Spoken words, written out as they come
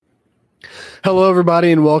Hello,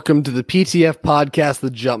 everybody, and welcome to the PTF podcast,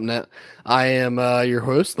 The Jump Net. I am your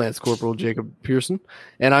host, Lance Corporal Jacob Pearson,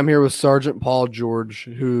 and I'm here with Sergeant Paul George,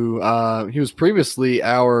 who he was previously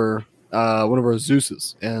our one of our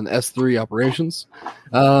Zeuses in S3 operations.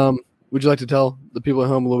 Would you like to tell the people at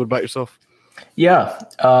home a little bit about yourself? Yeah.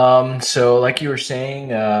 So like you were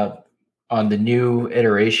saying, on the new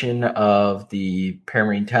iteration of the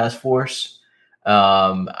Paramarine Task Force,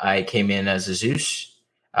 I came in as a Zeus.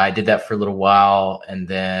 I did that for a little while and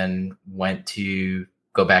then went to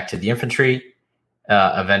go back to the infantry.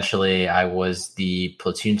 Eventually, I was the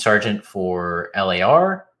platoon sergeant for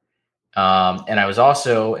LAR. And I was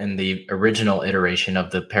also in the original iteration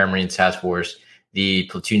of the Paramarine Task Force, the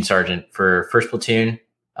platoon sergeant for 1st Platoon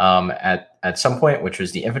at some point, which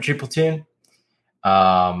was the infantry platoon.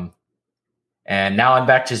 And now I'm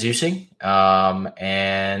back to Zeusing.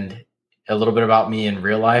 And a little bit about me in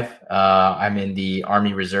real life. I'm in the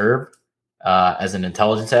Army Reserve as an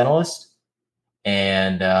intelligence analyst.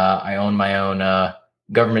 And I own my own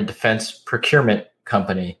government defense procurement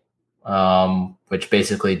company, which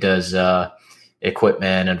basically does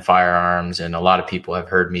equipment and firearms. And a lot of people have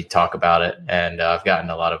heard me talk about it. And I've gotten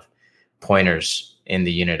a lot of pointers in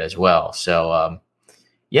the unit as well. So,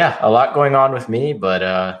 yeah, a lot going on with me,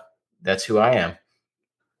 but that's who I am.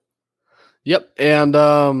 Yep. And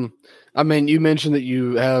I mean, you mentioned that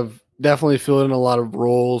you have definitely filled in a lot of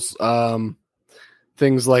roles,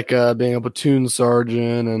 things like being a platoon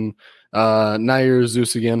sergeant, and now you're a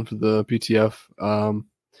Zeus again for the PTF.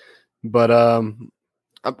 But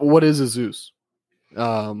what is a Zeus?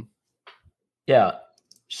 Yeah.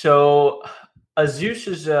 So a Zeus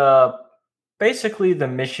is basically the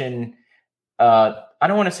mission. I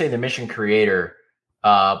don't want to say the mission creator,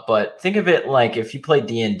 but think of it like if you play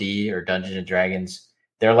D&D or Dungeons and Dragons,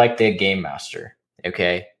 they're like the game master.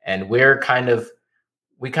 Okay. And we kind of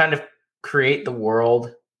create the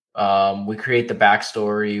world. We create the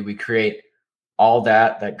backstory. We create all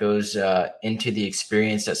that goes into the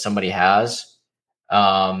experience that somebody has.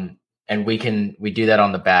 And we do that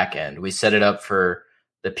on the back end. We set it up for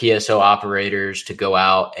the PSO operators to go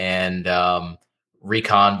out and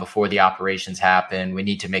recon before the operations happen. We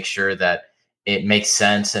need to make sure that it makes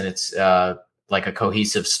sense and it's like a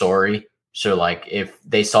cohesive story. So like if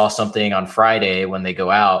they saw something on Friday when they go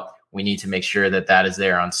out, we need to make sure that that is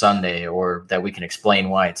there on Sunday, or that we can explain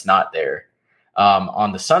why it's not there.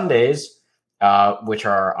 On the Sundays, which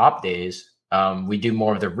are our op days, we do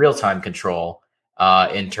more of the real-time control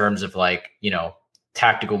in terms of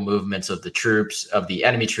tactical movements of the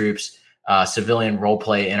enemy troops, civilian role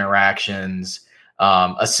play interactions,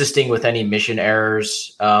 assisting with any mission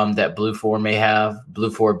errors that Blue 4 may have,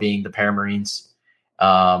 Blue 4 being the Paramarines.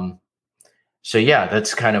 So yeah,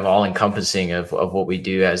 that's kind of all encompassing of what we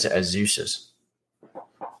do as Zeuses.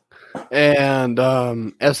 And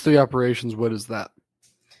S3 operations, what is that?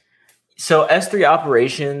 So S3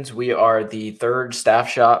 operations, we are the third staff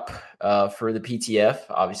shop for the PTF.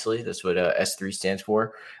 Obviously, that's what S3 stands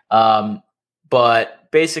for.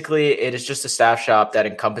 But basically, it is just a staff shop that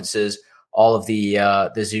encompasses all of the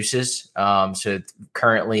Zeuses. So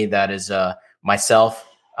currently, that is myself,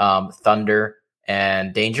 Thunder,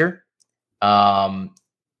 and Danger. It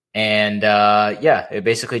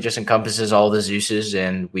basically just encompasses all the Zeuses,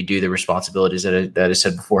 and we do the responsibilities that I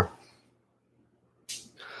said before.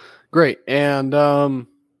 Great. And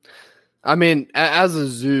I mean, as a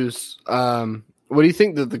Zeus, what do you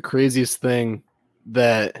think that the craziest thing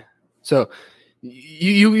that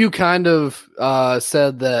you kind of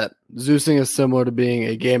said that Zeusing is similar to being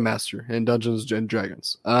a game master in Dungeons and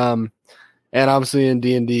Dragons. And obviously in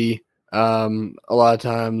D&D, a lot of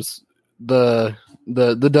times the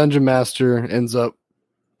dungeon master ends up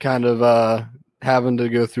kind of having to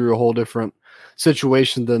go through a whole different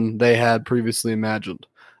situation than they had previously imagined.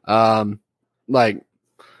 Like,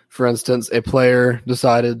 for instance, a player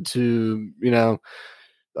decided to,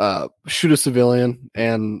 shoot a civilian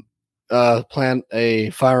and plant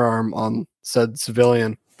a firearm on said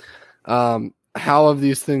civilian. How have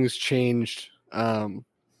these things changed?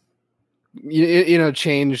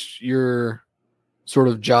 Changed your sort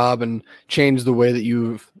of job and changed the way that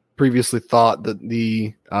you've previously thought that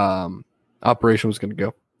the operation was going to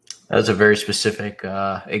go? That was a very specific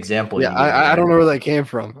example. Yeah, I don't know where that came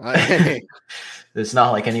from. It's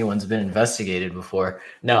not like anyone's been investigated before.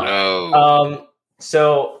 No.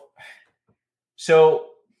 So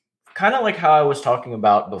kind of like how I was talking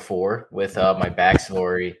about before with my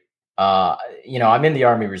backstory. I'm in the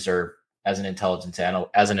Army Reserve as an intelligence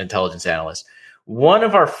analyst. One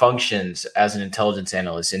of our functions as an intelligence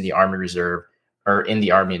analyst in the Army Reserve, or in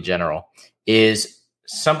the Army in general, is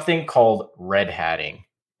something called red hatting.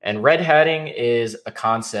 And red hatting is a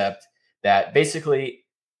concept that basically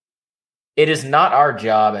it is not our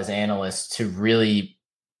job as analysts to really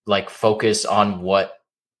like focus on what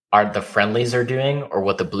are the friendlies are doing or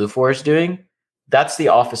what the blue four is doing. That's the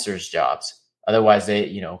officers' jobs. Otherwise,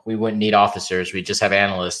 we wouldn't need officers. We just have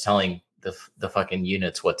analysts telling the fucking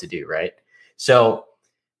units what to do, right? So,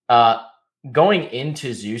 uh, going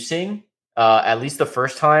into Zeusing, at least the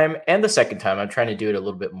first time and the second time, I'm trying to do it a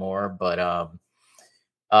little bit more, but I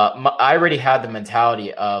already had the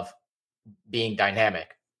mentality of being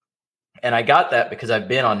dynamic, and I got that because I've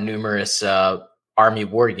been on numerous army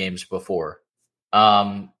war games before.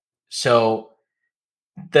 So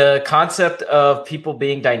the concept of people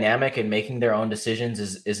being dynamic and making their own decisions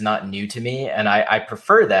is not new to me, and I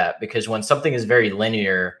prefer that because when something is very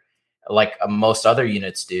linear, like most other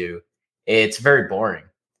units do, it's very boring,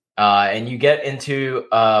 and you get into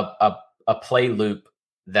a play loop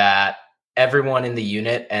that everyone in the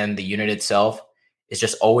unit and the unit itself is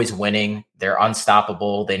just always winning. They're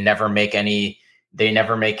unstoppable. They never make any. They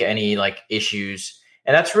never make any like issues.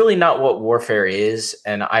 And that's really not what warfare is.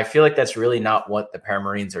 And I feel like that's really not what the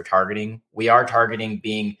Paramarines are targeting. We are targeting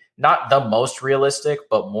being not the most realistic,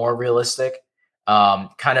 but more realistic,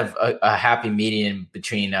 kind of a happy medium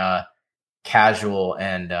between casual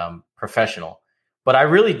and professional. But I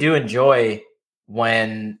really do enjoy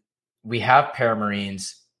when we have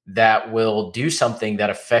Paramarines that will do something that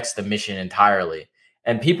affects the mission entirely.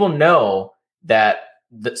 And people know that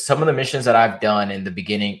some of the missions that I've done in the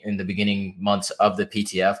beginning months of the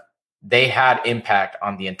PTF, they had impact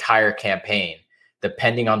on the entire campaign,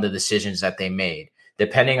 depending on the decisions that they made,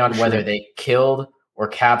 depending on whether they killed or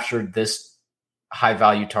captured this high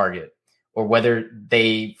value target, or whether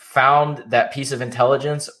they found that piece of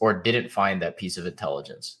intelligence or didn't find that piece of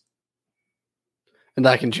intelligence. And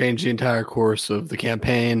that can change the entire course of the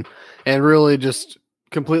campaign and really just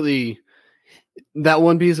completely that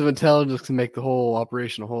one piece of intelligence can make the whole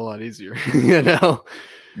operation a whole lot easier,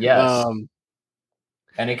 Yes.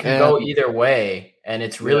 And it can go either way. And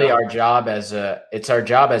it's really our job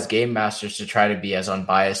as game masters to try to be as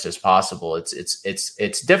unbiased as possible.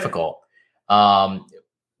 It's difficult.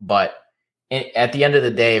 But at the end of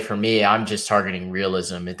the day, for me, I'm just targeting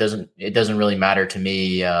realism. It doesn't really matter to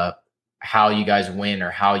me, how you guys win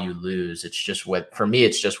or how you lose. It's just for me,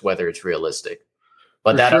 it's just whether it's realistic.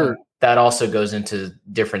 But that also goes into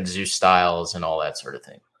different Zeus styles and all that sort of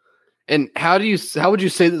thing. And how would you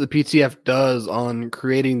say that the PTF does on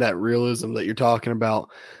creating that realism that you're talking about?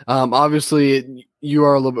 Obviously, you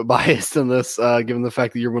are a little bit biased in this, given the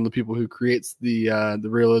fact that you're one of the people who creates the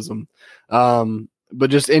realism. But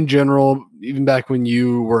just in general, even back when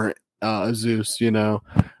you were a Zeus, do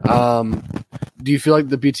you feel like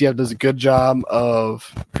the PTF does a good job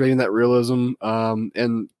of creating that realism?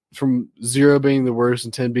 And from 0 being the worst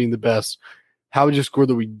and 10 being the best, how would you score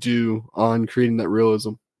that we do on creating that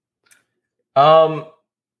realism?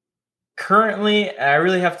 Currently, I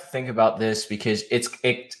really have to think about this because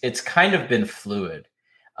it's kind of been fluid.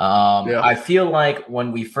 I feel like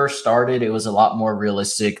when we first started, it was a lot more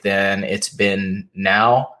realistic than it's been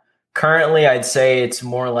now. Currently, I'd say it's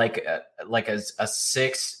more like a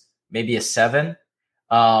 6, maybe a 7.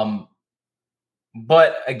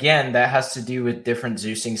 But again, that has to do with different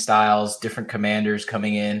Zeusing styles, different commanders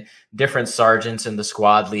coming in, different sergeants and the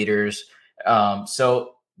squad leaders.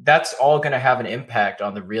 So that's all going to have an impact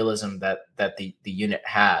on the realism that the unit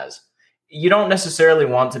has. You don't necessarily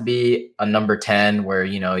want to be a number 10 where,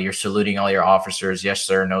 you're saluting all your officers, yes,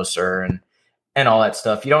 sir, no, sir, and all that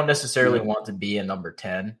stuff. You don't necessarily want to be a number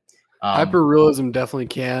 10. Hyper-realism definitely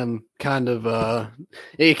can kind of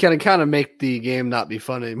it can kind of make the game not be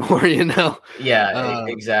fun anymore, Yeah,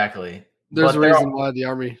 exactly. There's a reason why the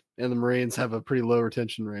Army and the Marines have a pretty low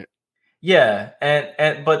retention rate. Yeah,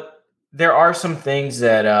 but there are some things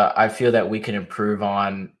that I feel that we can improve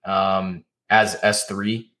on as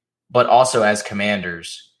S3, but also as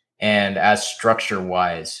commanders and as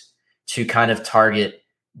structure-wise to kind of target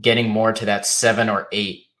getting more to that 7 or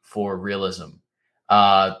 8 for realism.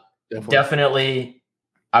 Definitely,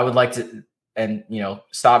 I would like to, and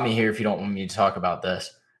stop me here if you don't want me to talk about this.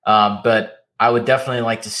 But I would definitely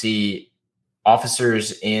like to see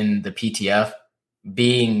officers in the PTF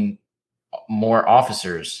being more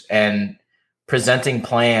officers and presenting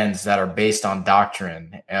plans that are based on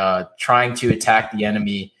doctrine, trying to attack the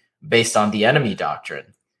enemy based on the enemy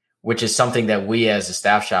doctrine, which is something that we as a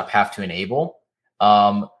staff shop have to enable.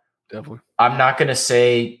 Definitely. I'm not going to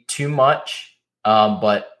say too much,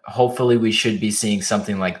 but hopefully we should be seeing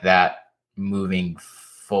something like that moving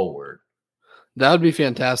forward. That would be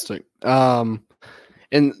fantastic. And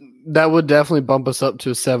that would definitely bump us up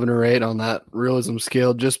to a 7 or 8 on that realism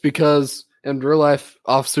scale, just because in real life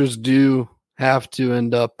officers do have to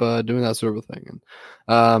end up doing that sort of a thing.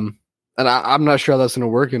 And I'm not sure how that's going to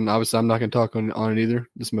work, and obviously I'm not going to talk on it either.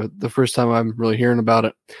 This is the first time I'm really hearing about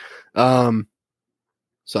it.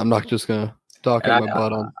 So I'm not just going to talk And at my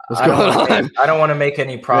butt on what's I don't going want to on. make, I don't want to make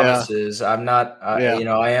any promises. I'm not, Yeah.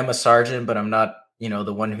 I am a sergeant, but I'm not,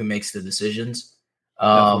 the one who makes the decisions.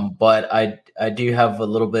 Definitely. But I do have a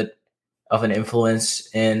little bit of an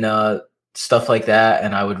influence in stuff like that,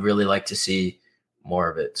 and I would really like to see more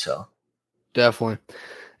of it. So Definitely.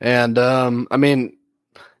 And I mean,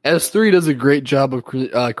 S3 does a great job of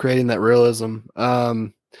creating that realism.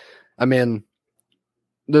 I mean,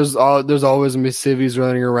 there's always gonna be civvies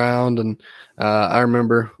running around, and I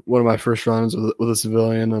remember one of my first runs with a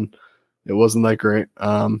civilian, and it wasn't that great.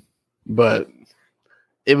 But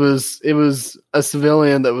it was a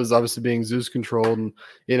civilian that was obviously being Zeus controlled, and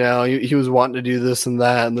he was wanting to do this and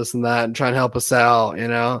that and this and that and trying to help us out.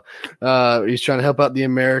 He's trying to help out the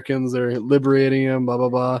Americans. They're liberating him, blah blah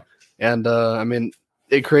blah. And I mean,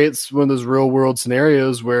 it creates one of those real world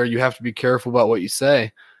scenarios where you have to be careful about what you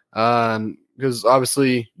say, because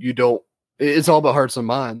obviously you don't. It's all about hearts and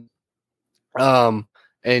minds,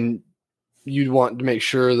 and you want to make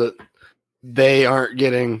sure that they aren't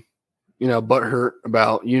getting butt hurt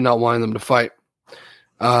about you not wanting them to fight.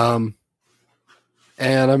 And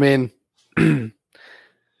I mean,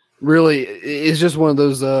 really, it's just one of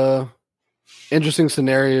those interesting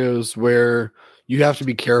scenarios where you have to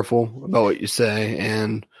be careful about what you say,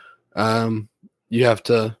 and you have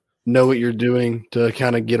to know what you're doing to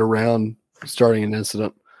kind of get around starting an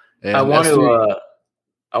incident. And I want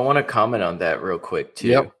to comment on that real quick too.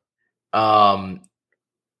 Yep.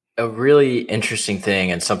 A really interesting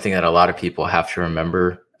thing, and something that a lot of people have to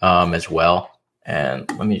remember as well.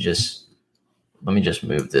 And let me just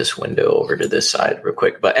move this window over to this side real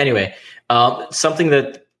quick. But anyway, something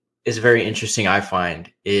that is very interesting, I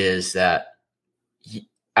find, is that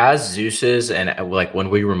as Zeus's, and like when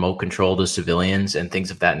we remote control the civilians and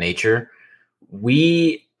things of that nature,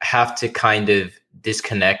 we have to kind of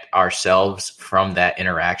disconnect ourselves from that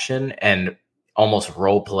interaction and almost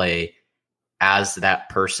role play as that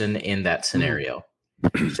person in that scenario.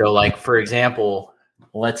 So like, for example,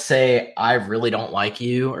 let's say I really don't like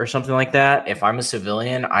you or something like that. If I'm a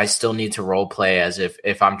civilian, I still need to role play as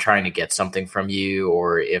if I'm trying to get something from you,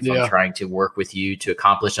 or if I'm trying to work with you to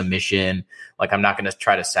accomplish a mission. Like, I'm not going to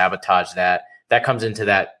try to sabotage that. That comes into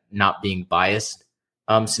that not being biased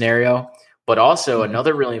scenario. But also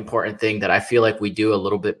another really important thing that I feel like we do a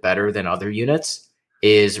little bit better than other units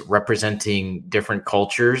is representing different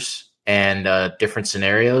cultures and different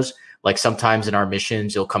scenarios. Like sometimes in our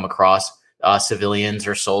missions, you'll come across civilians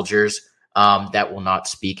or soldiers that will not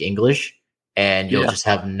speak English, and you'll just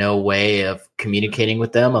have no way of communicating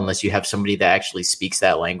with them unless you have somebody that actually speaks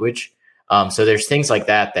that language. So there's things like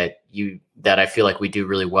that that I feel like we do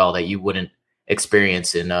really well that you wouldn't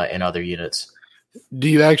experience in other units. Do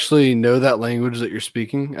you actually know that language that you're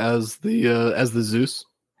speaking as the Zeus?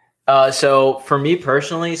 So for me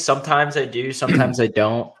personally, sometimes I do, sometimes I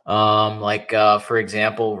don't. For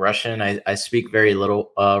example, Russian, I speak very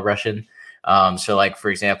little Russian. So like, for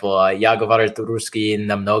example, я говорю по-русски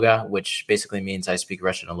немного, which basically means I speak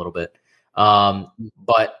Russian a little bit.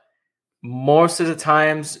 But most of the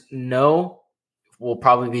times, no. We'll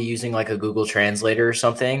probably be using like a Google Translator or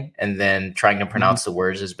something, and then trying to pronounce the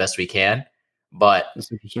words as best we can. But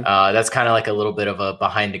that's kind of like a little bit of a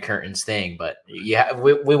behind the curtains thing. But yeah,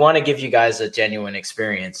 we want to give you guys a genuine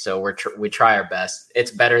experience, so we try our best.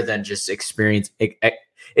 It's better than just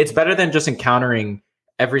It's better than just encountering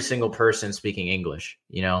every single person speaking English.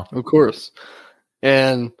 Of course.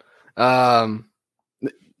 And I've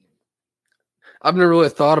never really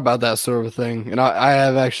thought about that sort of thing, and I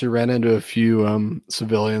have actually ran into a few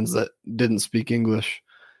civilians that didn't speak English.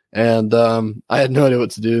 And I had no idea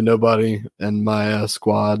what to do. Nobody in my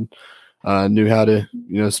squad knew how to,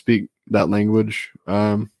 speak that language.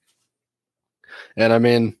 And I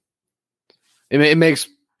mean, it makes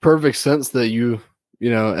perfect sense that you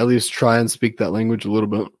at least try and speak that language a little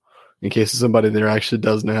bit, in case somebody there actually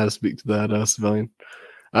does know how to speak to that civilian.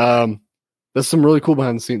 That's some really cool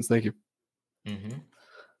behind the scenes. Thank you.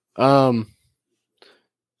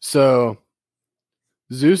 So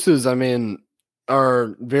Zeus's, I mean,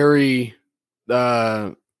 are very,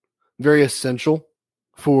 very essential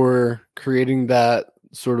for creating that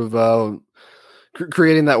sort of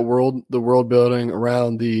creating that the world building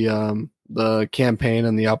around the campaign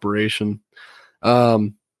and the operation.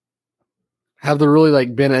 Have there really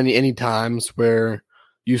been any times where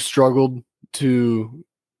you struggled to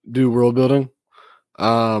do world building?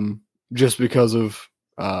 just because of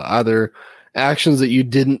either actions that you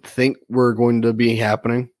didn't think were going to be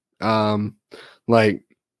happening. Like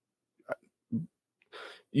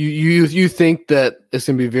you think that it's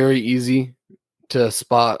going to be very easy to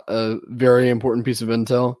spot a very important piece of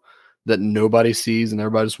intel that nobody sees and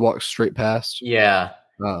everybody just walks straight past. Yeah.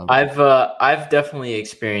 Um, I've definitely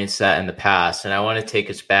experienced that in the past, and I want to take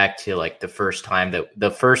us back to like the first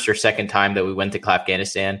or second time that we went to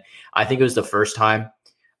Afghanistan. I think it was the first time.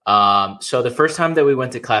 So the first time that we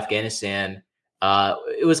went to Afghanistan,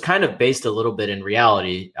 it was kind of based a little bit in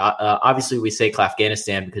reality. Obviously, we say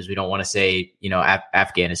Afghanistan because we don't want to say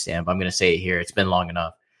Afghanistan, but I'm going to say it here. It's been long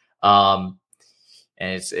enough, and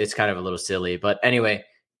it's kind of a little silly. But anyway,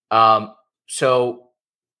 so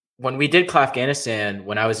when we did Afghanistan,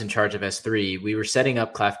 when I was in charge of S3, we were setting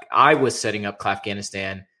up I was setting up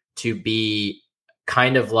Afghanistan to be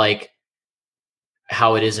kind of like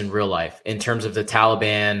how it is in real life in terms of the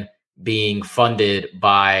Taliban being funded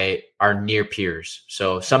by our near peers.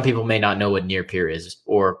 So some people may not know what near peer is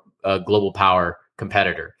or a global power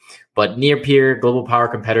competitor, but near peer global power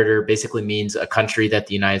competitor basically means a country that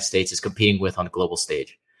the United States is competing with on the global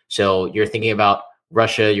stage. So you're thinking about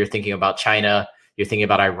Russia, you're thinking about China, you're thinking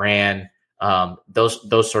about Iran,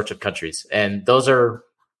 those sorts of countries. And those are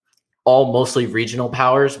all mostly regional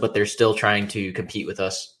powers, but they're still trying to compete with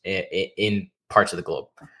us in parts of the globe.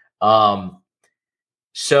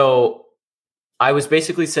 So I was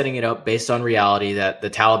basically setting it up based on reality that the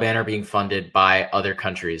Taliban are being funded by other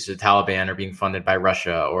countries. The Taliban are being funded by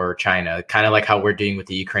Russia or China, kind of like how we're doing with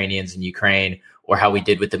the Ukrainians in Ukraine or how we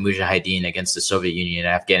did with the Mujahideen against the Soviet Union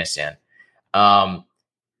in Afghanistan.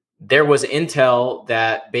 There was intel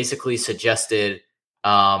that basically suggested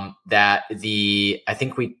that I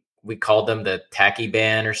think we called them the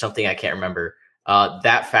Taliban or something. I can't remember.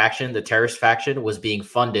 That faction, the terrorist faction, was being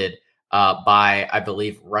funded by, I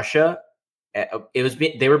believe, Russia.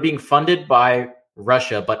 They were being funded by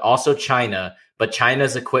Russia, but also China. But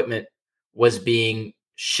China's equipment was being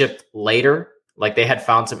shipped later. Like they had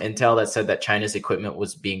found some intel that said that China's equipment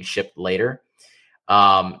was being shipped later.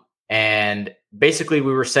 And basically,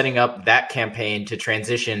 we were setting up that campaign to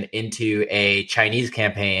transition into a Chinese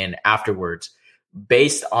campaign afterwards,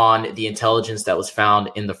 based on the intelligence that was found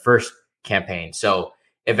in the first campaign. So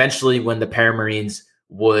eventually, when the Paramarines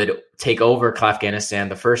would take over Afghanistan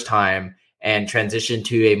the first time and transition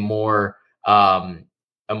to a more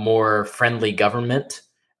friendly government,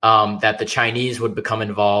 that the Chinese would become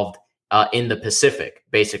involved in the Pacific,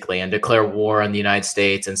 basically, and declare war on the United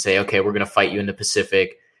States and say, okay, we're going to fight you in the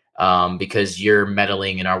Pacific because you're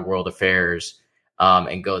meddling in our world affairs,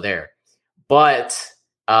 and go there. But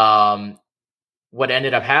what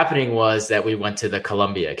ended up happening was that we went to the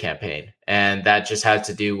Colombia campaign, and that just had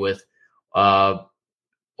to do with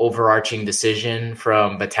overarching decision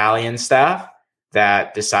from battalion staff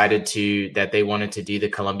that decided that they wanted to do the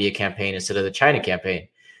Colombia campaign instead of the China campaign.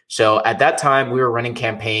 So at that time, we were running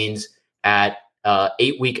campaigns at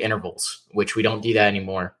 8-week intervals, which we don't do that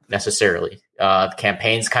anymore necessarily.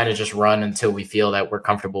 Campaigns kind of just run until we feel that we're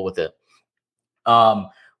comfortable with it.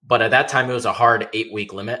 But at that time, it was a hard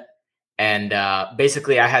 8-week limit. And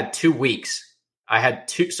basically, I had 2 weeks.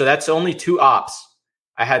 So that's only 2 ops.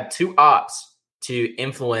 I had 2 ops to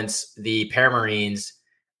influence the Paramarines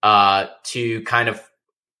to kind of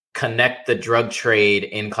connect the drug trade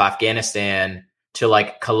in Afghanistan to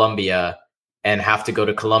like Colombia, and have to go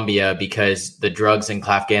to Colombia because the drugs in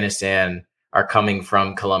Afghanistan are coming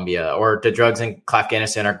from Colombia, or the drugs in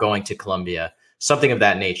Afghanistan are going to Colombia, something of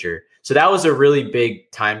that nature. So that was a really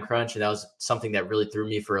big time crunch, and that was something that really threw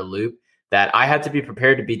me for a loop that I had to be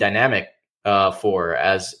prepared to be dynamic for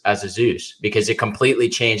as a Zeus, because it completely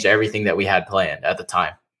changed everything that we had planned at the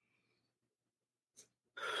time.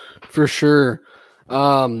 For sure.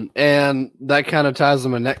 And that kind of ties to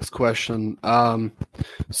my next question.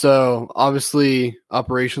 So obviously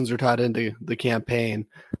operations are tied into the campaign,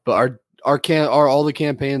 but are all the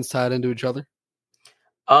campaigns tied into each other?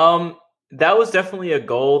 That was definitely a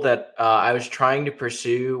goal that I was trying to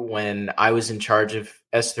pursue when I was in charge of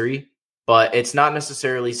S3, but it's not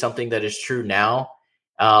necessarily something that is true now.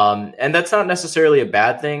 And that's not necessarily a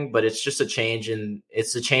bad thing, but it's just a change in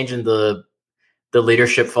the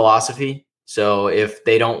leadership philosophy. So if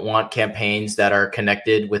they don't want campaigns that are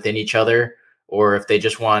connected within each other, or if they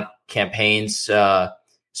just want campaigns,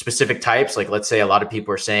 specific types, like let's say a lot of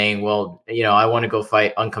people are saying, well, I want to go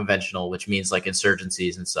fight unconventional, which means like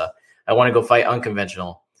insurgencies and stuff. I want to go fight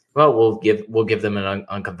unconventional. Well, we'll give them an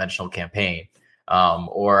unconventional campaign.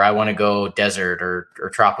 Or I want to go desert or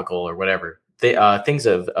tropical or whatever. Things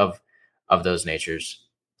of those natures.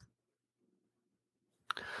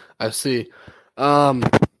 I see. Um,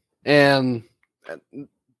 and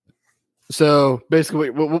so basically,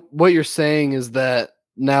 what you're saying is that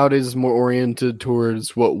nowadays is more oriented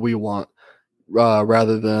towards what we want,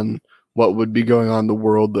 rather than what would be going on in the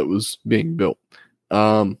world that was being built.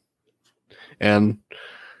 Um, and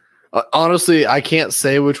honestly, I can't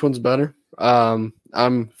say which one's better.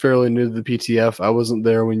 I'm fairly new to the PTF. I wasn't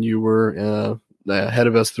there when you were the head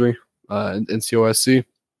of S3 in COSC.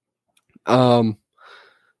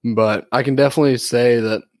 But I can definitely say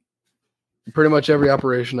that pretty much every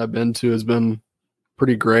operation I've been to has been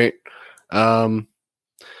pretty great. But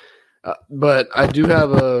I do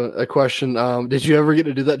have a question. Did you ever get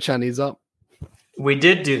to do that Chinese op? We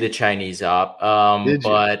did do the Chinese op, Did you?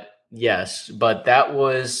 but yes, but that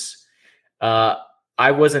was I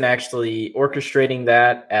wasn't actually orchestrating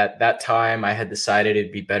that at that time. I had decided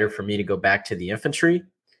it'd be better for me to go back to the infantry.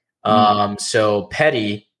 So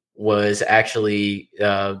Petty was actually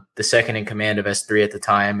the second in command of S3 at the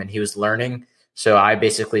time, and he was learning. So I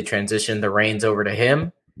basically transitioned the reins over to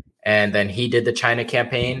him, and then he did the China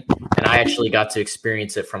campaign, and I actually got to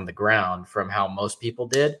experience it from the ground, from how most people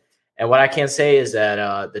did. And what I can say is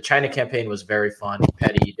that the China campaign was very fun.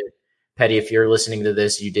 Petty, if you're listening to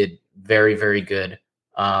this, you did very, very good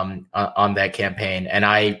on that campaign, and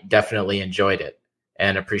I definitely enjoyed it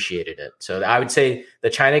and appreciated it. So I would say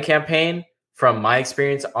the China campaign, from my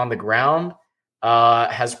experience on the ground,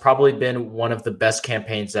 has probably been one of the best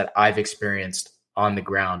campaigns that I've experienced on the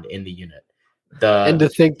ground in the unit. And to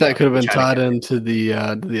think that could have been China tied campaign. into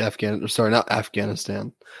the sorry, not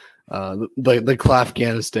Afghanistan, the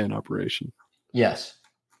Klafghanistan operation. Yes.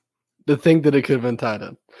 To think that it could have been tied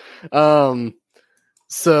in.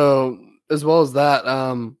 So as well as that,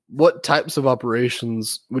 what types of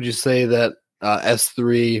operations would you say that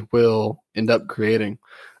S3 will end up creating?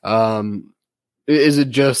 Is it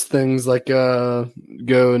just things like go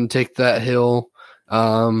and take that hill,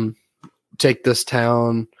 take this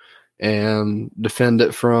town, and defend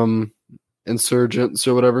it from insurgents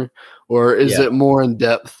or whatever? Or is Yeah. it more in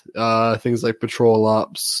depth, things like patrol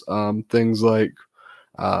ops, things like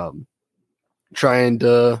trying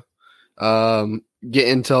to get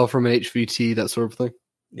intel from an HVT, that sort of thing?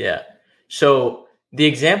 Yeah. So the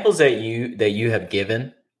examples that you have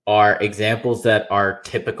given are examples that are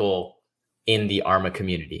typical in the ARMA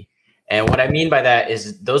community. And what I mean by that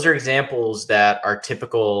is those are examples that are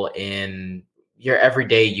typical in your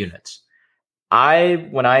everyday units.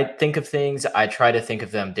 When I think of things, I try to think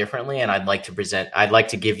of them differently, and I'd like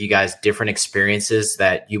to give you guys different experiences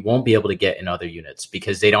that you won't be able to get in other units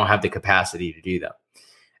because they don't have the capacity to do them.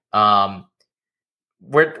 Um,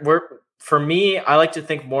 we're for me, I like to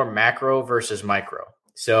think more macro versus micro.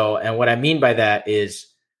 So, and what I mean by that is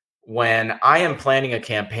when I am planning a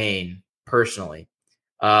campaign personally,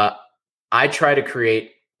 uh, I try to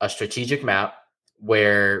create a strategic map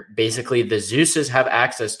where basically the Zeuses have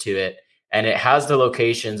access to it, and it has the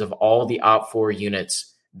locations of all the Op4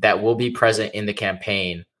 units that will be present in the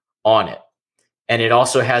campaign on it. And it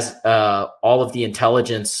also has all of the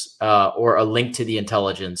intelligence or a link to the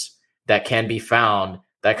intelligence that can be found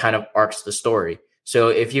that kind of arcs the story. So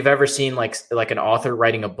if you've ever seen like an author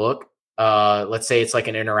writing a book, let's say it's like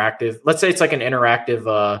an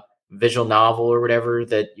interactive visual novel or whatever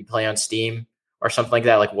that you play on Steam or something like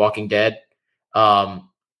that, like Walking Dead. Um,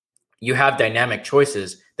 you have dynamic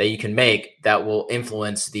choices that you can make that will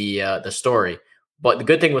influence the story. But the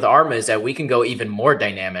good thing with Arma is that we can go even more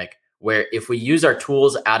dynamic, where if we use our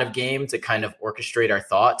tools out of game to kind of orchestrate our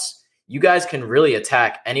thoughts, you guys can really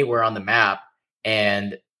attack anywhere on the map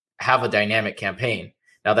and have a dynamic campaign.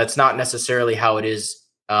 Now, that's not necessarily how it is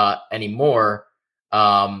anymore,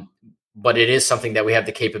 but it is something that we have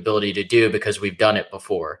the capability to do because we've done it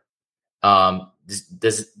before.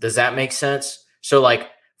 Does that make sense? So, like,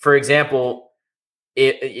 for example,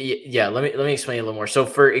 let me explain a little more. So,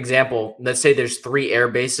 for example, let's say there's 3 air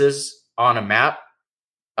bases on a map.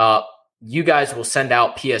 You guys will send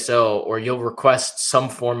out PSO, or you'll request some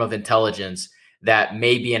form of intelligence that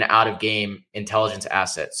may be an out of game intelligence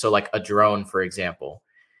asset. So, like a drone, for example.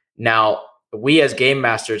 Now, we as game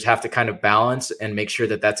masters have to kind of balance and make sure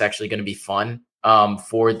that that's actually going to be fun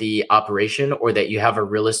for the operation, or that you have a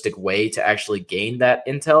realistic way to actually gain that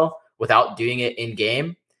intel without doing it in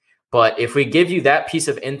game. But if we give you that piece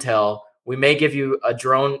of intel, we may give you a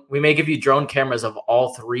drone. We may give you drone cameras of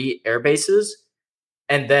all 3 air bases.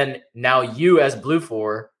 And then now you as Blue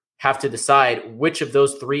 4 have to decide which of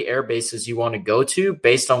those 3 air bases you want to go to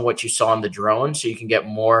based on what you saw on the drone, so you can get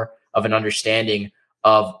more of an understanding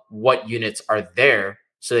of what units are there,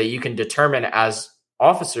 so that you can determine as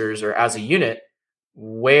officers or as a unit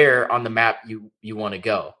where on the map you want to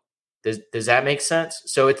go. Does that make sense?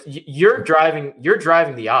 So you're driving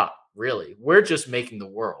the op, really. We're just making the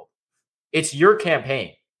world. It's your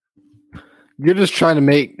campaign. You're just trying to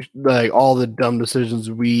make like all the dumb decisions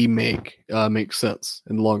we make sense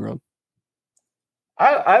in the long run.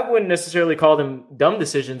 I wouldn't necessarily call them dumb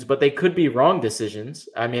decisions, but they could be wrong decisions.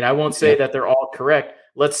 I mean, I won't say that they're all correct.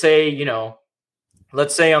 Let's say on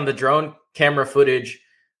the drone camera footage,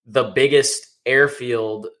 the biggest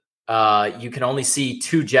airfield, you can only see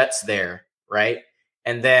 2 jets there, right?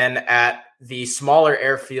 And then at the smaller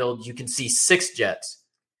airfield, you can see 6 jets.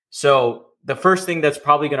 So the first thing that's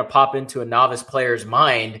probably going to pop into a novice player's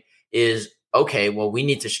mind is, okay, well, we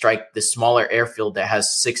need to strike the smaller airfield that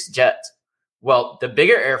has 6 jets. Well, the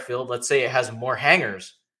bigger airfield, let's say it has more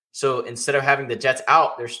hangars. So instead of having the jets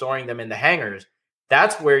out, they're storing them in the hangars.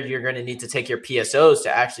 That's where you're going to need to take your PSOs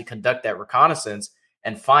to actually conduct that reconnaissance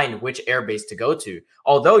and find which airbase to go to.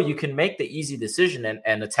 Although you can make the easy decision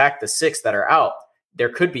and attack the 6 that are out, there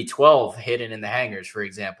could be 12 hidden in the hangars, for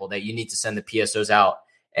example, that you need to send the PSOs out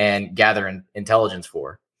and gather intelligence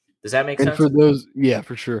for. Does that make sense? And for those, yeah,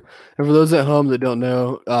 for sure. And for those at home that don't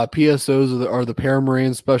know, PSOs are the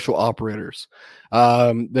Paramarine Special Operators.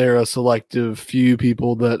 They're a selective few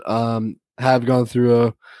people that have gone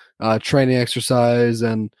through a training exercise,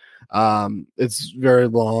 and it's very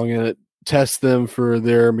long, and it tests them for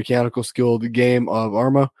their mechanical skill, the game of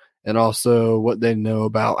Arma, and also what they know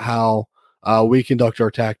about how we conduct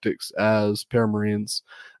our tactics as Paramarines.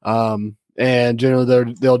 And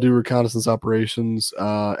generally, they'll do reconnaissance operations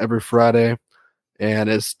every Friday, and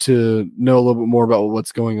it's to know a little bit more about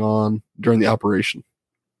what's going on during the operation.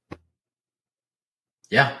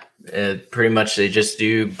 Yeah, pretty much they just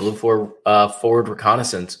do blue forward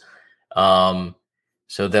reconnaissance. So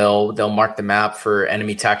they'll mark the map for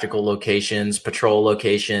enemy tactical locations, patrol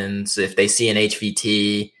locations. If they see an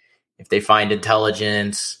HVT, if they find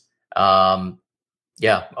intelligence, all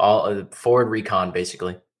forward recon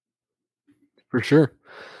basically. For sure.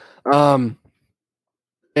 And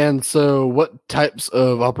so what types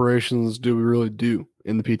of operations do we really do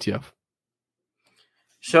in the PTF?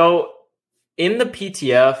 So in the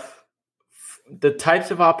PTF, the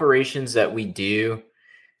types of operations that we do,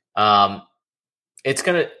 it's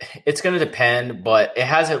gonna depend, but it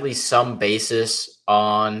has at least some basis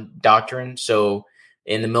on doctrine. So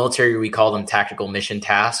in the military, we call them tactical mission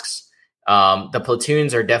tasks. The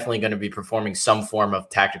platoons are definitely going to be performing some form of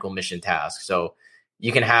tactical mission task. So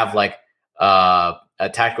you can have like a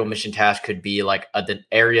tactical mission task could be like an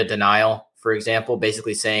area denial, for example,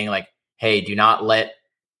 basically saying like, hey, do not let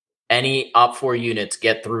any Op 4 units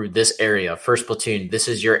get through this area. First platoon, this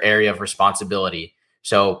is your area of responsibility.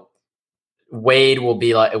 So Wade will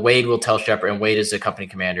tell Shepard, and Wade is the company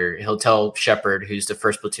commander. He'll tell Shepard, who's the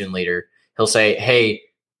first platoon leader, he'll say, hey,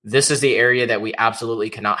 this is the area that we absolutely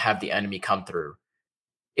cannot have the enemy come through.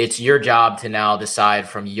 It's your job to now decide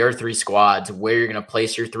from your 3 squads where you're going to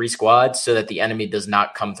place your 3 squads so that the enemy does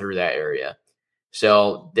not come through that area.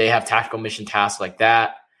 So they have tactical mission tasks like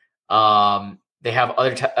that. They have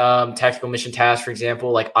other tactical mission tasks, for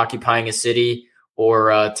example, like occupying a city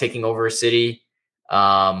or taking over a city,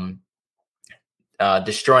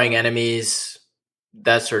 destroying enemies,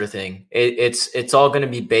 that sort of thing. It's all going to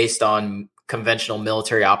be based on conventional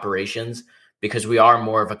military operations because we are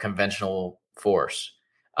more of a conventional force.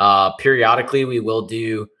 Periodically, we will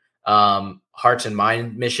do hearts and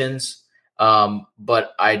mind missions,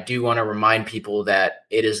 but I do want to remind people that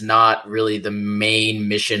it is not really the main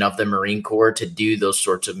mission of the Marine Corps to do those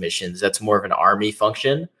sorts of missions. That's more of an Army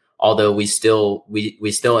function, although we still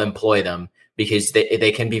employ them because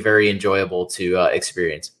they can be very enjoyable to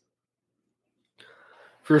experience.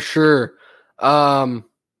 For sure.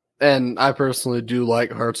 And I personally do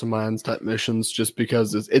like hearts and minds type missions just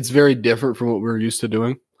because it's very different from what we're used to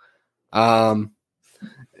doing. And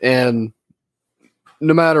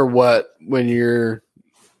no matter what, when you're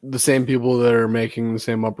the same people that are making the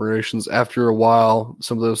same operations, after a while,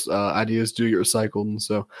 some of those ideas do get recycled. And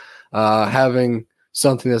so having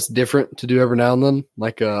something that's different to do every now and then,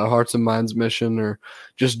 like a hearts and minds mission, or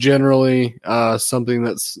just generally something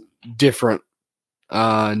that's different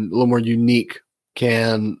and a little more unique,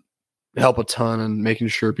 can help a ton in making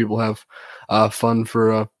sure people have fun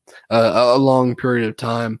for a long period of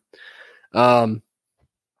time.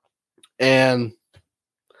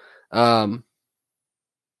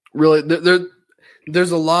 Really,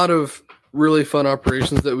 there's a lot of really fun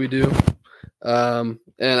operations that we do. And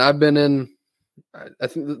I've been in, I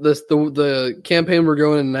think the campaign we're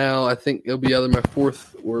going in now, I think it'll be either my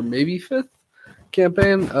 4th or maybe 5th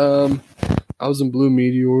campaign. I was in Blue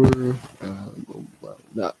Meteor.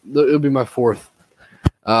 No, it'll be my 4th.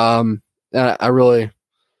 And I really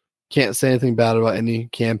can't say anything bad about any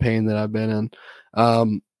campaign that I've been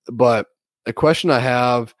in. But a question I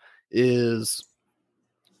have is,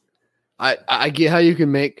 I get how you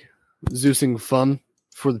can make Zeusing fun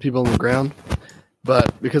for the people on the ground,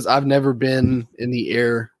 but because I've never been in the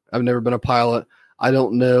air, I've never been a pilot, I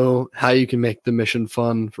don't know how you can make the mission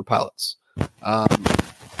fun for pilots.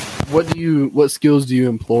 What skills do you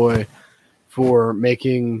employ for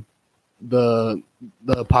making the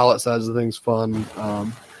pilot sides of things fun,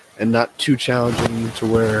 and not too challenging to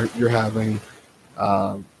where you're having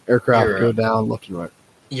aircraft go down left and right?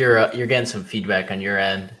 You're getting some feedback on your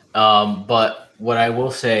end, but what I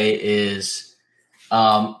will say is,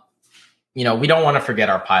 we don't want to forget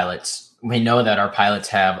our pilots. We know that our pilots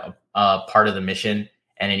have a part of the mission,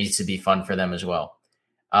 and it needs to be fun for them as well.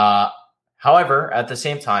 However, at the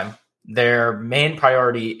same time, their main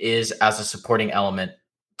priority is as a supporting element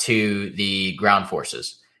to the ground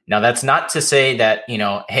forces. Now, that's not to say that,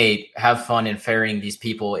 hey, have fun in ferrying these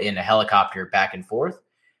people in a helicopter back and forth.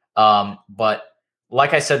 But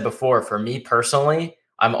like I said before, for me personally,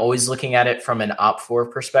 I'm always looking at it from an Op4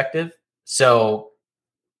 perspective. So,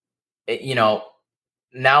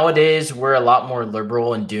 nowadays we're a lot more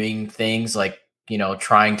liberal in doing things like,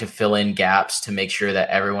 trying to fill in gaps to make sure that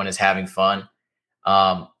everyone is having fun.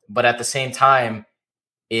 But at the same time,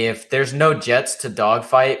 if there's no jets to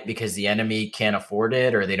dogfight because the enemy can't afford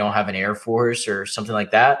it, or they don't have an air force or something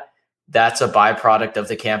like that, that's a byproduct of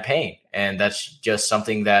the campaign. And that's just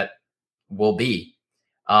something that will be.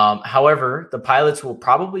 However, the pilots will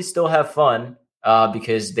probably still have fun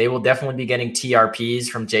because they will definitely be getting TRPs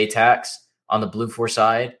from JTACs on the Blue 4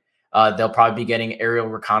 side. They'll probably be getting aerial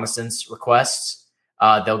reconnaissance requests.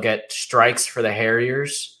 They'll get strikes for the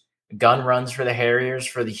Harriers, gun runs for the Harriers,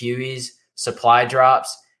 for the Hueys, supply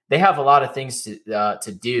drops. They have a lot of things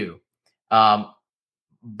to do.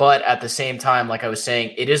 But at the same time, like I was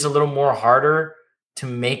saying, it is a little more harder to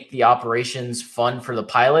make the operations fun for the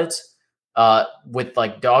pilots with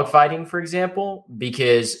like dogfighting, for example,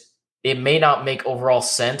 because it may not make overall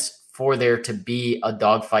sense for there to be a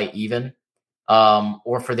dogfight even,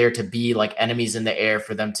 or for there to be like enemies in the air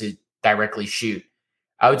for them to directly shoot.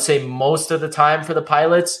 I would say most of the time for the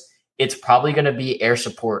pilots, it's probably going to be air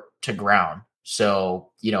support to ground.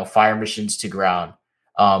 So, fire missions to ground.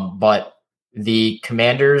 But the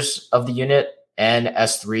commanders of the unit and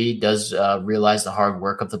S3 does realize the hard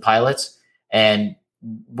work of the pilots, and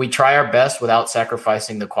we try our best without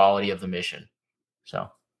sacrificing the quality of the mission.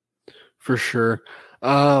 So, for sure.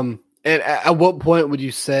 And at what point would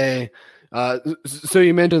you say? So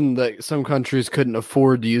you mentioned that some countries couldn't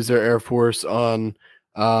afford to use their air force on,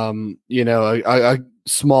 a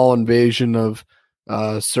small invasion of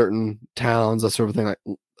certain towns, that sort of thing. Like,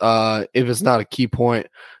 if it's not a key point,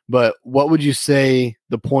 but what would you say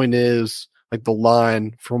the point is? Like the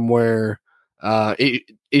line from where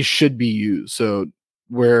it should be used. So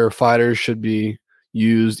where fighters should be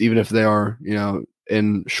used, even if they are,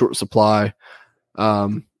 in short supply.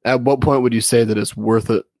 At what point would you say that it's worth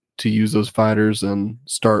it to use those fighters and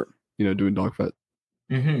start, doing dogfight?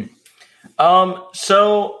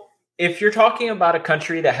 So if you're talking about a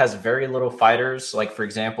country that has very little fighters, like for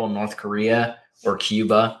example, North Korea or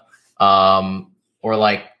Cuba, or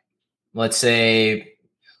like, let's say,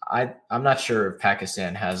 I'm not sure if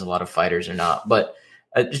Pakistan has a lot of fighters or not, but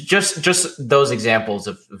just those examples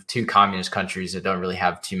of two communist countries that don't really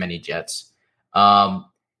have too many jets.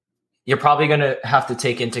 You're probably going to have to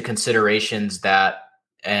take into considerations that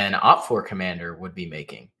an Op4 commander would be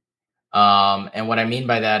making. And what I mean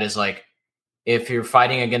by that is, like, if you're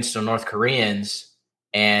fighting against the North Koreans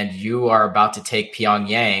and you are about to take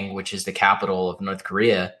Pyongyang, which is the capital of North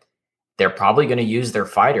Korea, they're probably going to use their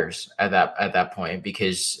fighters at that point,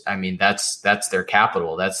 because I mean that's their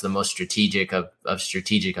capital. That's the most strategic of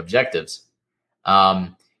strategic objectives.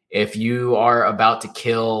 If you are about to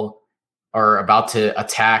kill or about to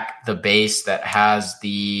attack the base that has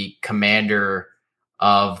the commander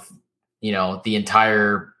of the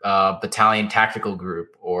entire battalion tactical group,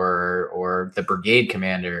 or the brigade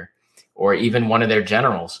commander, or even one of their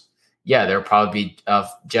generals, there'll probably be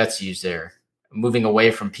jets used there. Moving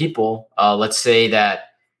away from people, let's say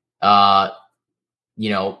that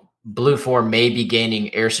Blue 4 may be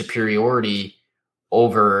gaining air superiority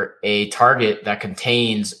over a target that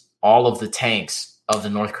contains all of the tanks of the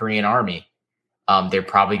North Korean army. They're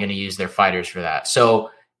probably going to use their fighters for that.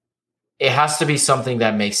 So it has to be something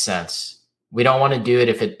that makes sense. We don't want to do it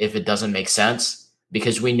if it doesn't make sense,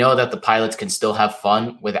 because we know that the pilots can still have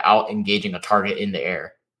fun without engaging a target in the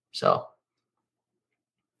air. So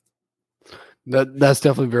that's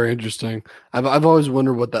definitely very interesting. I've always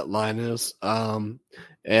wondered what that line is.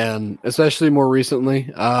 and especially more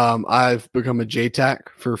recently, I've become a JTAC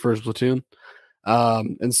for First Platoon.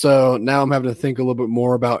 And so now I'm having to think a little bit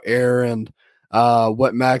more about air and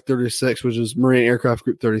what MAG 36, which is Marine Aircraft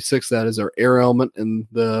Group 36, that is our air element in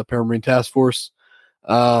the Paramarine Task Force.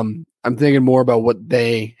 I'm thinking more about what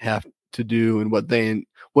they have to do and where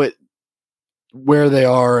they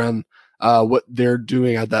are and what they're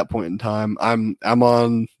doing at that point in time. I'm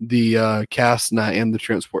on the cast net and the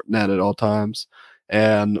transport net at all times,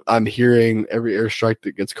 and I'm hearing every airstrike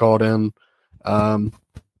that gets called in. I'm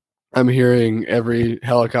hearing every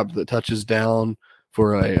helicopter that touches down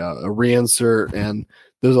for a reinsert, and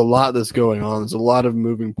there's a lot that's going on. There's a lot of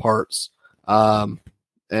moving parts,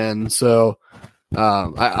 and so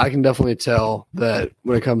I can definitely tell that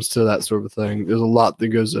when it comes to that sort of thing, there's a lot that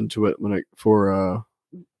goes into it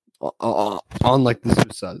on like the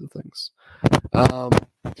Zeus side of things.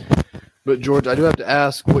 But George, I do have to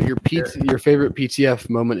ask what your favorite PTF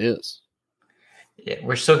moment is. Yeah,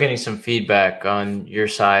 we're still getting some feedback on your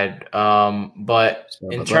side. But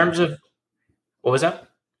in terms of what was that?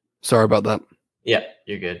 Sorry about that. Yeah,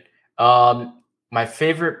 you're good. My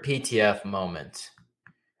favorite PTF moment.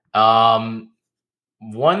 One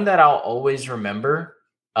that I'll always remember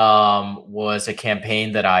was a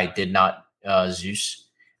campaign that I did not Zeus.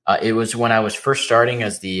 It was when I was first starting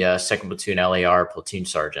as the 2nd Platoon LAR platoon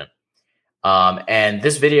sergeant. And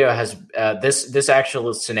this video has this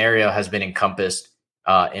actual scenario has been encompassed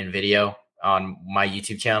in video on my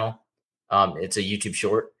YouTube channel. It's a YouTube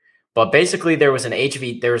short, but basically there's an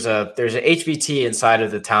HVT inside of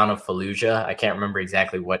the town of Fallujah. I can't remember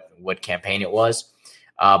exactly what campaign it was,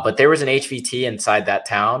 but there was an HVT inside that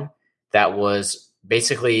town that was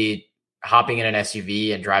basically hopping in an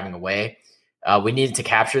SUV and driving away. We needed to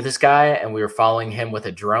capture this guy, and we were following him with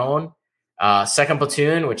a drone. 2nd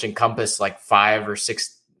Platoon, which encompassed like 5 or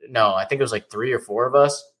 6, no, I think it was like 3 or 4 of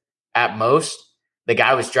us at most. The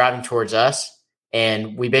guy was driving towards us,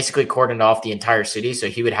 and we basically cordoned off the entire city, so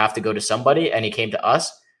he would have to go to somebody, and he came to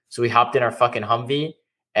us. So we hopped in our fucking Humvee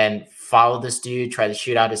and followed this dude, tried to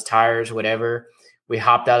shoot out his tires, whatever. We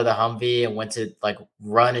hopped out of the Humvee and went to like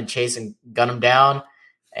run and chase and gun him down.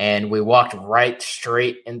 And we walked right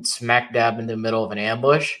straight and smack dab in the middle of an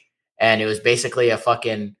ambush. And it was basically a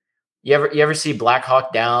fucking, you ever see Black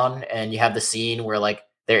Hawk Down, and you have the scene where like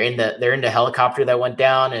they're in the helicopter that went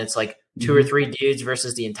down, and it's like 2 or 3 dudes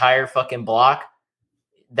versus the entire fucking block.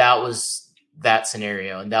 That was that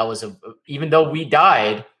scenario. And that was even though we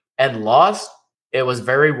died and lost, it was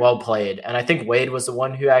very well played. And I think Wade was the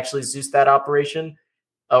one who actually Zeused that operation,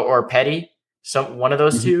 or Petty, one of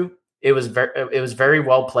those two. It was very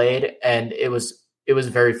well played, and it was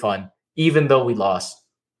very fun, even though we lost.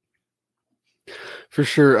 For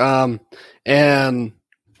sure. And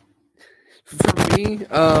for me,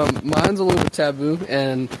 mine's a little bit taboo,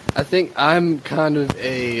 and I think I'm kind of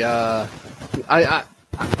a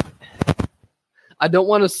I don't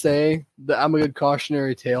want to say that I'm a good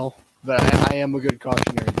cautionary tale, but I am a good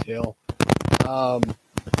cautionary tale.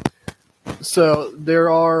 So there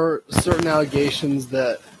are certain allegations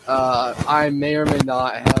that I may or may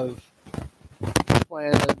not have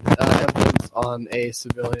planted evidence on a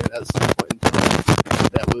civilian at some point in time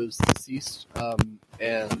that was deceased,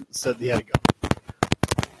 and said he had a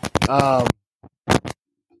gun.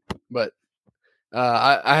 But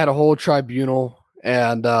I had a whole tribunal,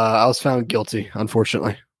 and I was found guilty,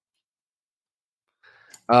 unfortunately.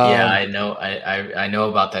 Yeah, I know. I know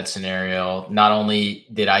about that scenario. Not only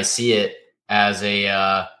did I see it as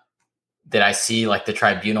did I see like the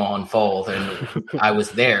tribunal unfold, and I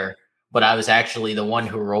was there, but I was actually the one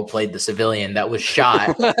who role played the civilian that was shot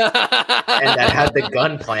and that had the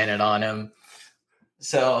gun planted on him.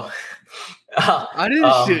 So I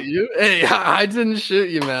didn't shoot you. Hey, I didn't shoot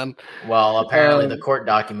you, man. Well, apparently the court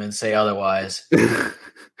documents say otherwise.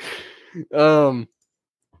 But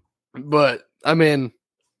I mean,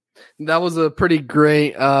 that was a pretty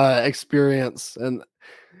great experience, and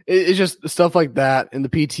it's just stuff like that in the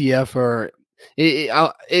PTF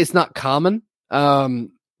it's not common,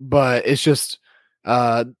 but it's just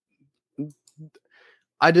I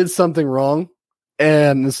did something wrong,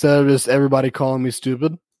 and instead of just everybody calling me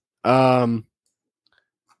stupid, I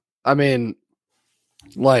mean,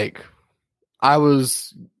 like it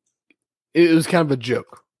was kind of a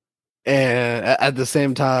joke, and at the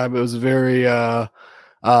same time, it was very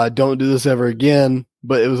don't do this ever again.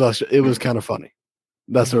 But it was kind of funny,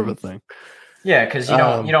 that sort of a thing. Yeah, because you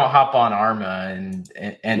don't hop on Arma and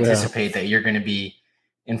anticipate that you're going to be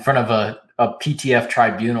in front of a PTF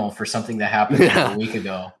tribunal for something that happened a week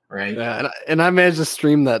ago, right? Yeah, and I managed to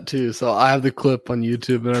stream that too, so I have the clip on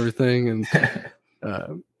YouTube and everything, and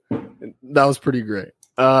that was pretty great.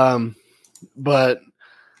 But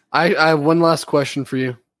I have one last question for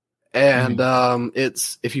you. And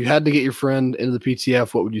it's, if you had to get your friend into the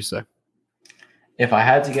PTF, what would you say? If I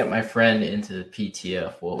had to get my friend into the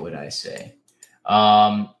PTF, what would I say?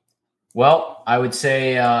 Well, I would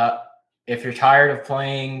say if you're tired of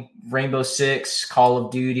playing Rainbow Six, Call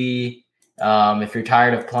of Duty, if you're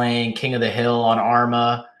tired of playing King of the Hill on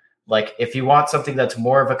Arma, like if you want something that's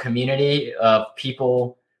more of a community of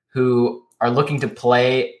people who are looking to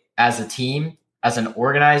play as a team, as an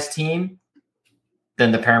organized team,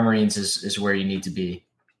 then the Paramarines is where you need to be.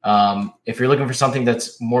 If you're looking for something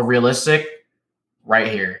that's more realistic, right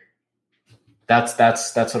here. That's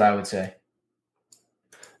what I would say.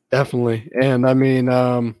 Definitely. And I mean,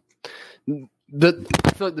 I feel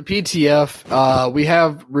like the PTF, we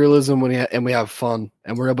have realism and we have fun,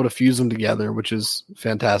 and we're able to fuse them together, which is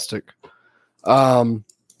fantastic. And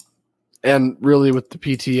really with the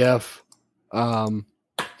PTF, I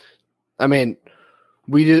mean,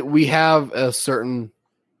 we have a certain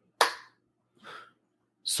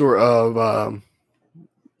sort of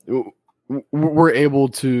we're able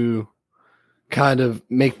to kind of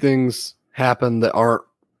make things happen that aren't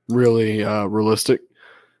really realistic,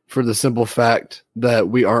 for the simple fact that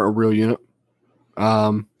we aren't a real unit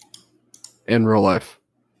in real life,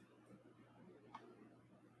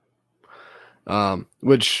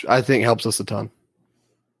 which I think helps us a ton.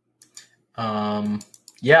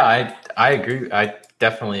 Yeah, I agree. I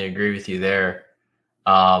definitely agree with you there.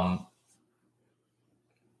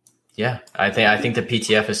 Yeah, I think the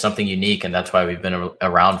PTF is something unique, and that's why we've been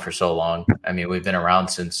around for so long. I mean, we've been around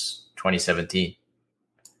since 2017.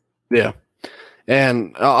 Yeah,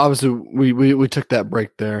 and obviously we took that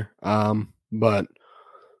break there, but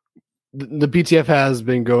the PTF has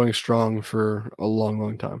been going strong for a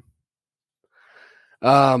long time.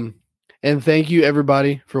 And thank you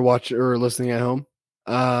everybody for watching or listening at home.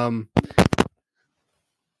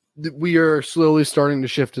 We are slowly starting to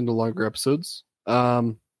shift into longer episodes.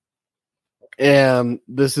 And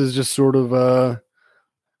this is just sort of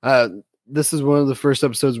this is one of the first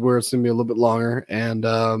episodes where it's going to be a little bit longer, and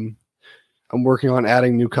I'm working on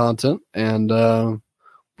adding new content, and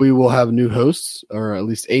we will have new hosts, or at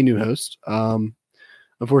least a new host.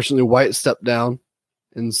 Unfortunately, White stepped down,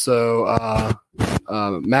 and so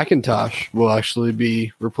Macintosh will actually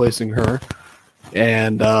be replacing her,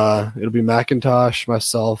 and it'll be Macintosh,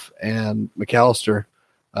 myself, and McAllister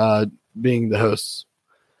being the hosts.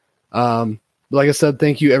 Like I said,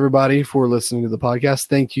 thank you everybody for listening to the podcast.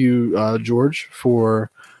 Thank you, George, for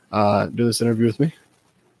doing this interview with me.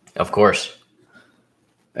 Of course.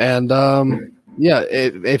 And yeah,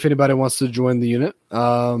 if anybody wants to join the unit,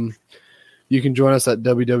 you can join us at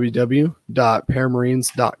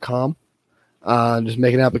www.paramarines.com. Just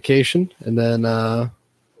make an application and then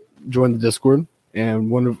join the Discord, and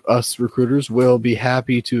one of us recruiters will be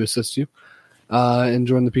happy to assist you and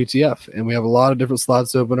join the PTF. And we have a lot of different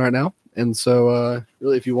slots open right now. And so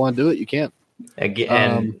really, if you want to do it, you can.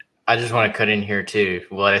 And I just want to cut in here too.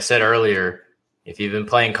 What I said earlier, if you've been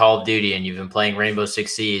playing Call of Duty and you've been playing Rainbow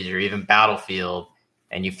Six Siege or even Battlefield,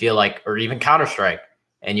 and you feel like, or even Counter-Strike,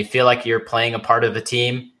 and you feel like you're playing a part of the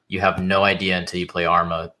team, you have no idea until you play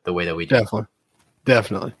Arma the way that we do.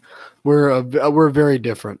 Definitely. We're very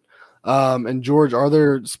different. And George, are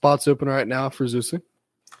there spots open right now for Zeusing?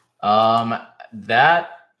 That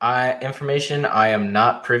information I am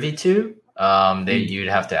not privy to. You'd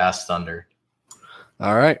have to ask Thunder.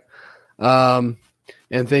 All right.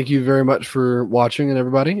 And thank you very much for watching, and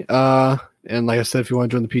everybody. And like I said, if you want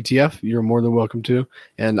to join the PTF, you're more than welcome to.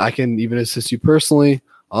 And I can even assist you personally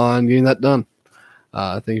on getting that done.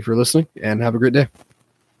 Thank you for listening, and have a great day.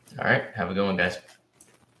 All right. Have a good one, guys.